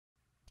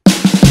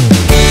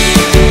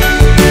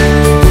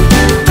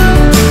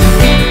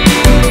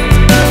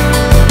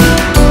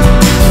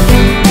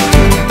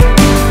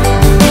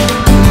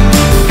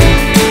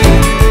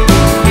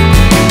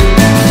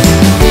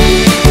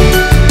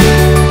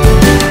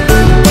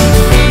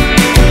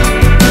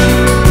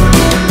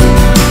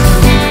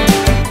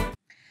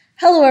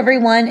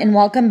everyone, and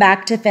welcome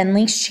back to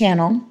Finley's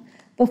channel.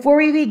 Before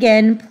we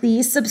begin,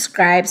 please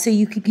subscribe so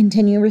you can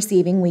continue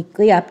receiving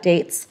weekly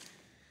updates.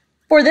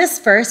 For this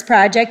first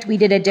project, we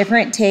did a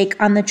different take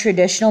on the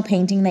traditional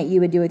painting that you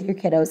would do with your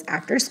kiddos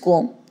after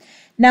school.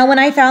 Now, when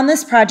I found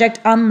this project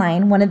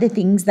online, one of the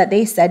things that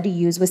they said to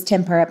use was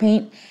tempera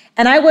paint,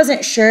 and I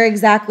wasn't sure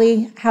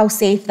exactly how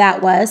safe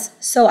that was,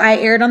 so I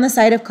erred on the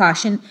side of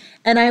caution,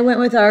 and I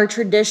went with our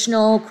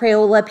traditional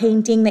Crayola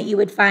painting that you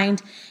would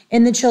find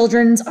in the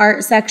children's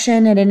art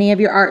section at any of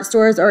your art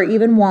stores or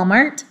even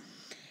Walmart.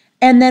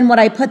 And then what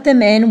I put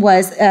them in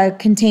was a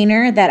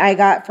container that I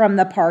got from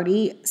the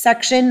party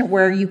section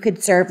where you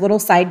could serve little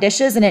side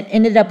dishes, and it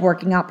ended up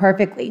working out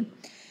perfectly.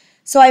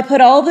 So I put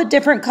all the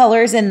different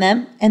colors in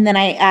them, and then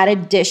I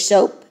added dish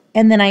soap,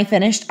 and then I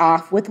finished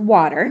off with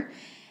water.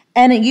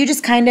 And you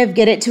just kind of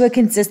get it to a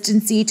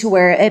consistency to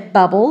where it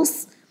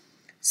bubbles,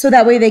 so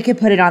that way they could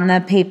put it on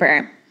the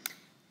paper.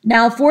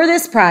 Now for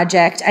this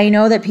project, I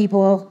know that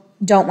people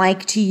don't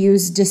like to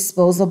use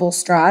disposable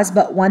straws,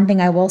 but one thing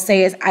I will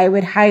say is I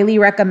would highly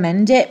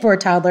recommend it for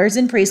toddlers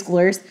and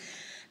preschoolers,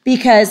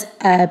 because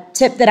a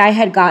tip that I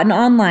had gotten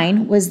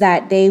online was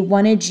that they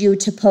wanted you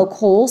to poke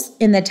holes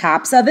in the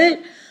tops of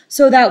it,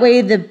 so that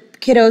way the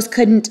kiddos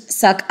couldn't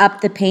suck up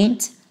the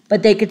paint,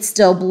 but they could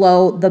still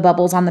blow the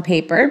bubbles on the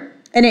paper,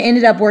 and it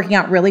ended up working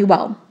out really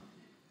well.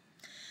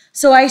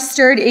 So I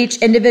stirred each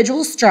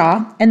individual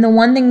straw, and the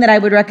one thing that I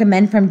would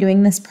recommend from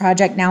doing this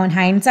project now in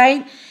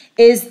hindsight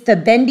is the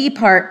bendy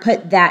part,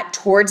 put that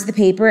towards the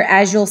paper.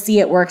 As you'll see,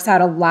 it works out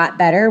a lot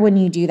better when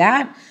you do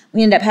that.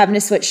 We end up having to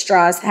switch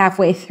straws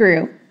halfway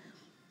through.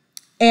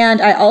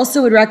 And I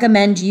also would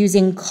recommend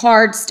using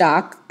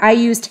cardstock. I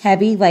used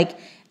heavy, like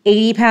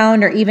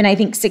 80-pound or even I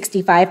think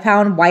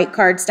 65-pound white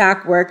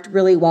cardstock worked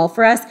really well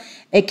for us.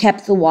 It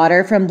kept the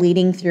water from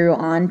bleeding through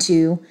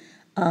onto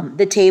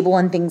the table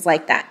and things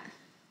like that.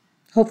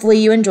 Hopefully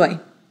you enjoy.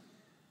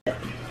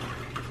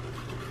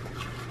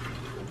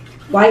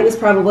 White was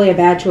probably a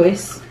bad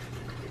choice.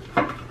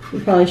 You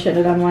probably should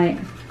have done white.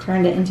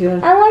 Turned it into a...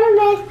 I want to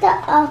make the...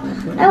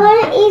 I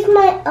want to eat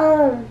my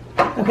own.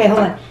 Okay, hold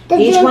on.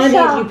 Each one of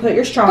these you put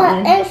your straw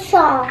in.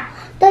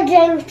 The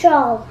drink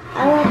straw.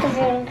 I want the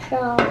drink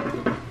straw.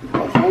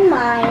 This is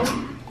mine.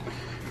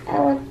 I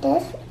want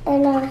this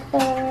and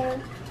also...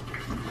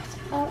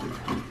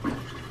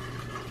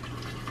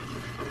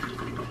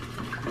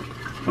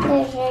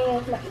 This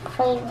is my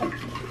favorite.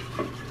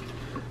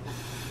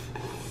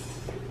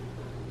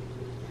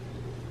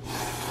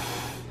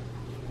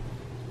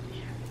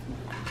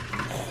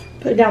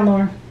 Put it down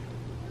lower.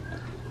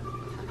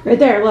 Right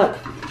there, look.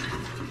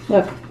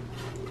 Look.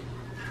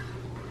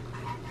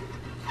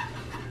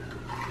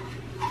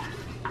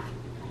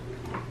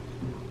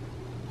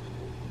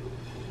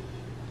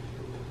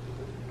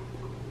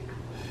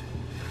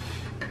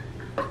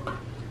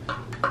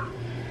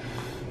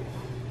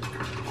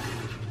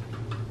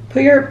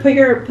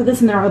 Put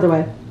this in there other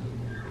way.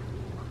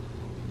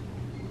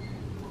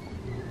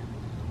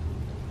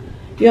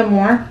 Do you want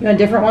more? You want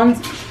different ones?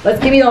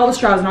 Let's give me all the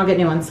straws and I'll get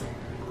new ones.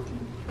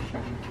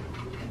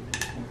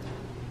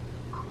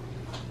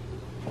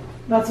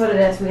 That's what it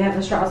is. We have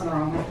the straws in the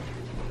wrong way.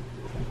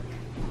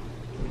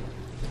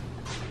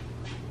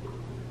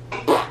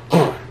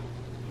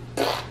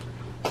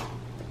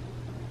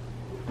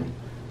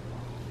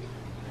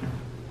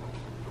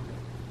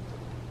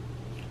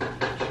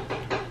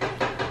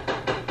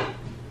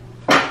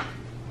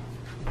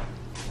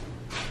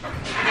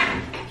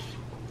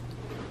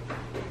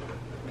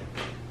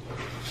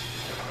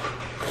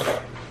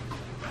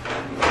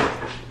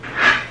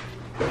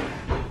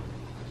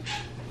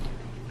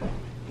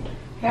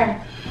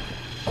 Here.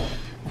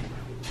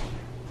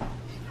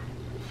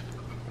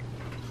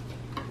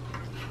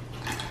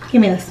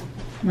 Give me this.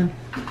 Come on.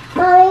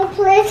 Mommy,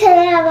 please can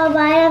I have a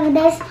bite of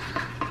this?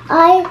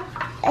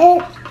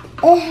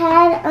 It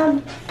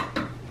had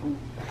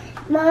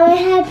Mommy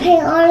had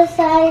paint on the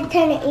side.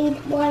 Can I eat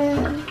one of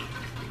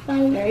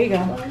them? There you go.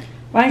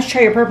 Why don't you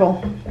try your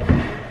purple?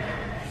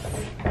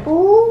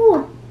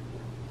 Ooh.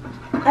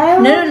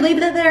 No, leave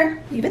it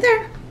there. Leave it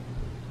there.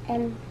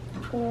 And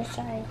on the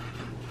side.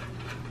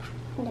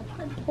 The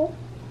purple.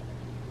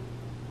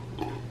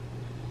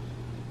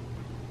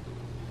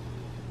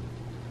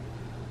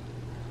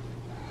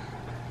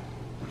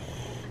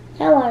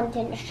 I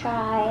wanted to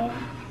try.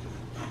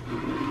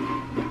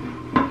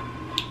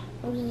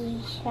 We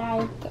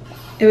tried this.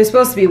 It was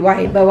supposed to be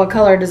white, but what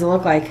color does it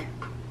look like?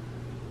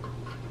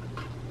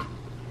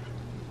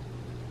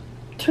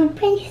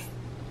 Toothpaste.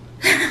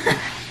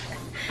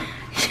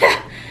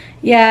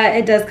 Yeah,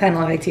 it does kind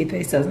of look like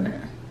toothpaste, doesn't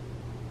it?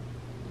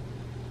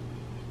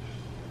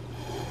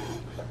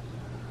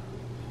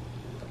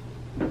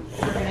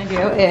 What we're gonna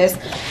do is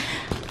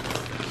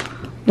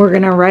we're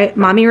gonna write.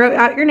 Mommy wrote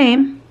out your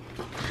name.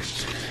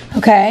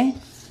 Okay.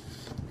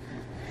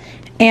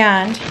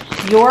 And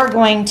you're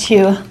going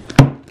to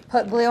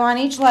put glue on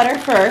each letter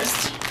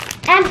first.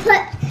 And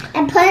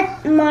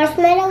put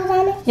marshmallows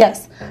on it?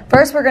 Yes.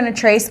 First we're going to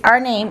trace our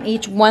name,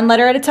 each one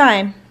letter at a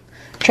time.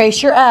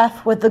 Trace your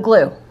F with the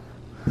glue.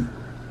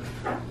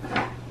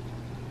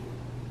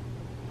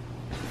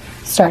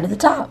 Start at the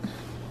top.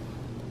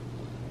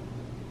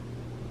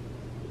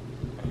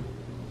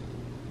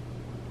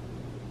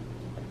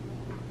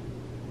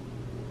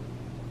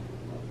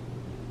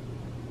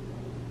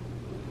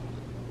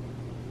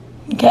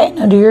 Okay,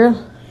 now do your...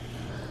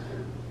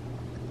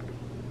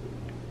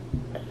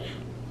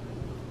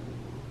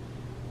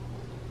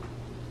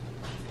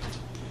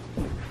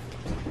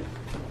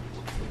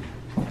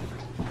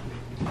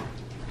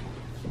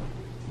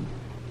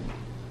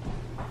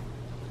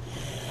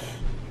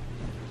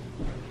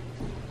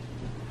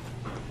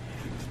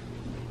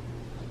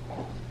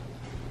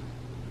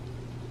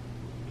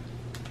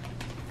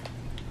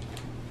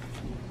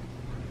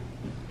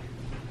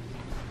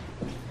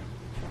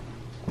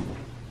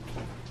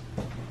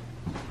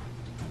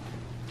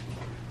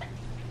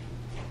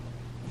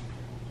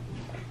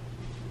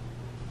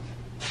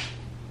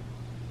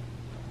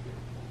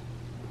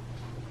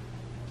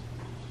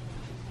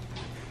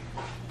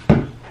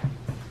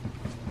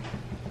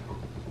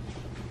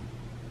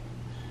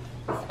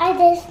 I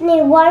just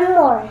need one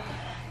more.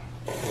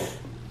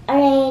 I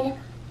need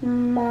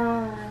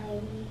my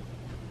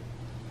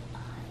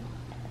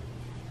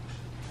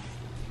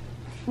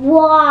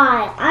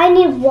Y. I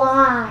need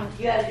Y.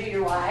 You gotta do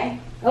your Y?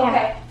 Yeah.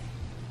 Okay.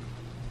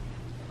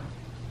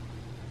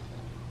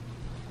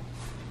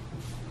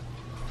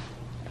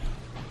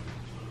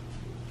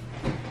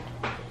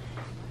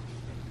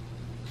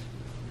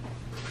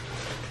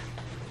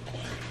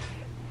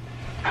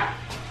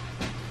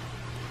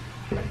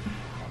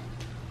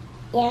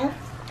 Yeah.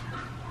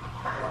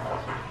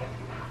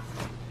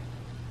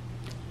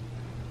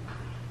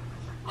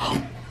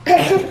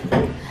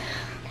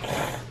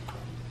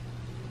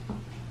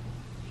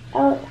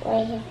 Oh,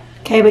 right here.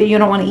 Okay, but you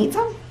don't want to eat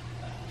some?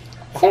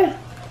 Sure.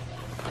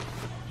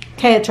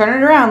 Okay,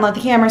 turn it around. Let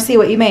the camera see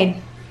what you made.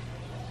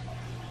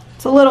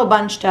 It's a little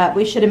bunched up.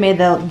 We should have made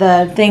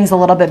the things a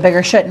little bit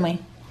bigger, shouldn't we?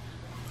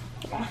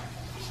 Yeah.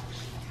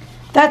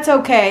 That's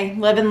okay.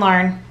 Live and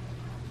learn.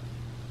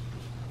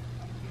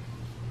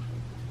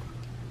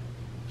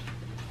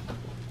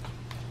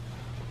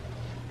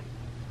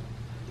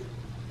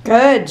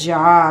 Good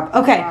job.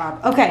 Okay.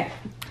 Okay.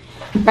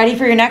 Ready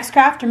for your next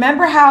craft?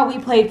 Remember how we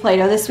played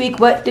Play-Doh this week?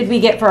 What did we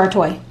get for our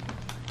toy?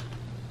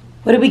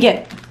 What did we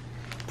get?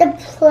 The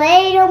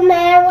Play-Doh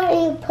man when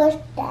you push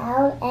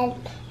down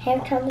and hair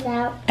comes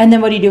out. And then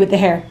what do you do with the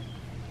hair?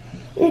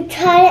 You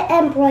tie it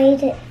and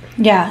braid it.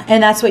 Yeah,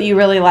 and that's what you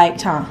really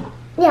liked, huh?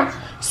 Yeah.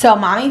 So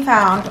Mommy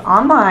found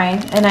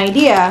online an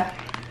idea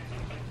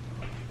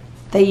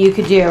that you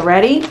could do.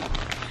 Ready?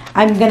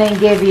 I'm going to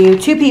give you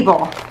 2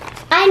 people.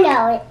 I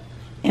know it.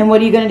 And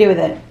what are you going to do with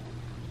it?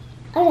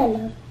 I don't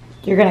know.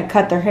 You're going to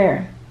cut their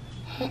hair.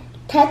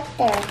 Cut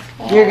their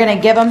hair. You're going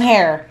to give them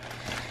hair.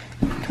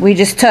 We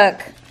just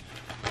took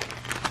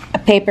a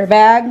paper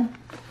bag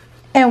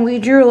and we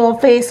drew a little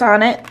face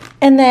on it.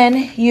 And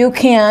then you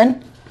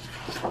can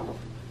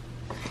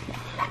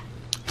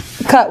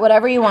cut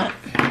whatever you want.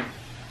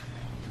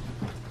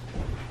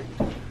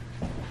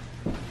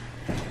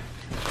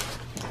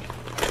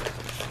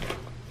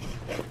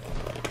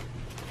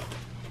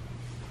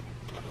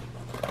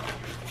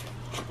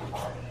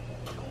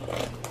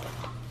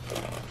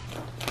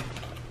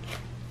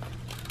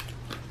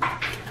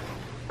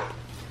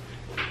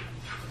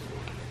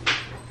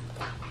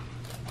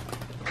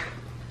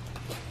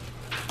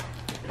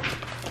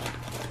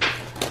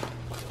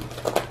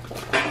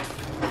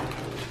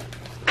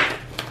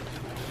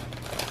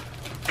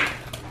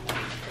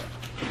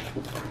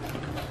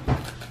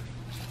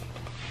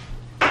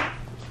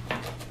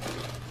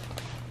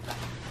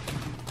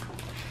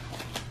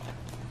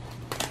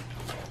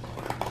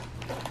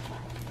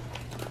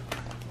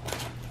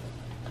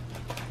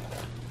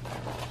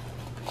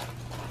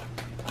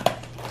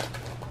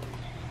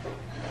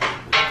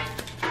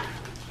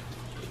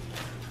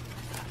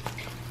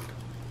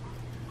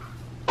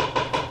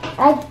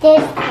 I did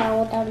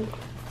tell them.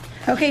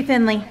 Okay,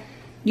 Finley.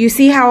 You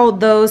see how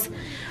those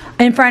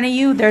in front of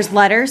you, there's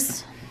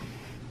letters?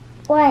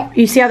 What?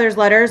 You see how there's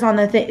letters on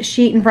the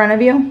sheet in front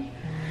of you?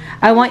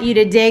 I want you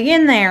to dig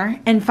in there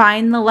and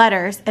find the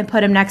letters and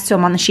put them next to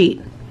them on the sheet.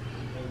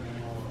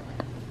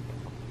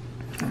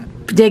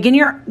 Dig in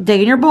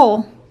your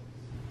bowl.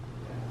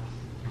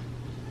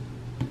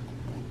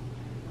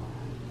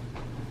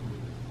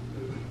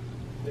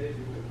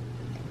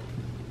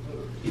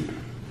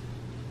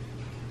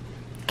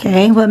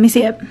 Okay, let me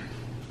see it.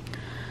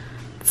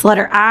 It's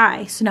letter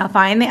I. So now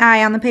find the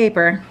I on the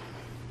paper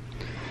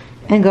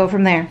and go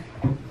from there.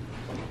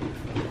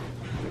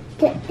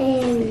 The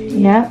N.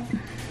 Yep.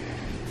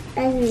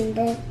 And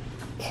the...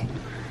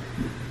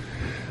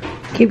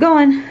 Keep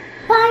going.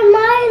 Find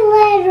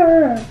my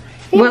letter.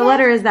 What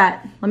letter is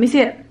that? Let me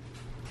see it.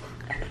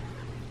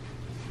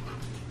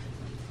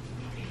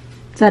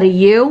 Is that a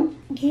U?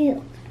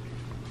 U.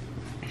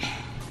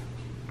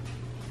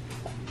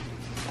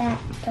 That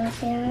goes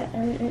there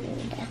and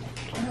that.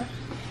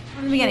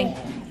 From the beginning.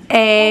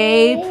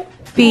 A,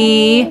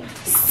 B,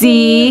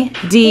 C,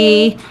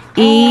 D,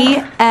 E,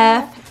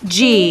 F,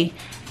 G,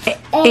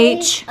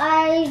 H,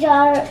 I,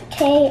 R,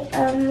 K,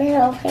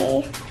 middle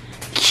face.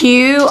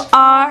 Q,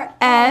 R,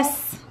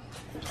 S,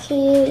 T,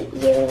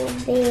 U,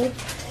 V,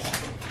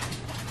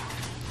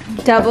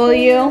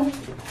 W,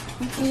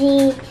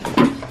 G,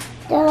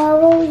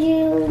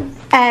 W,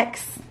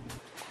 X,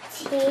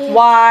 T, Y,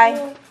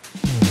 Y,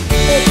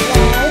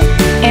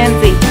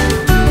 and Z.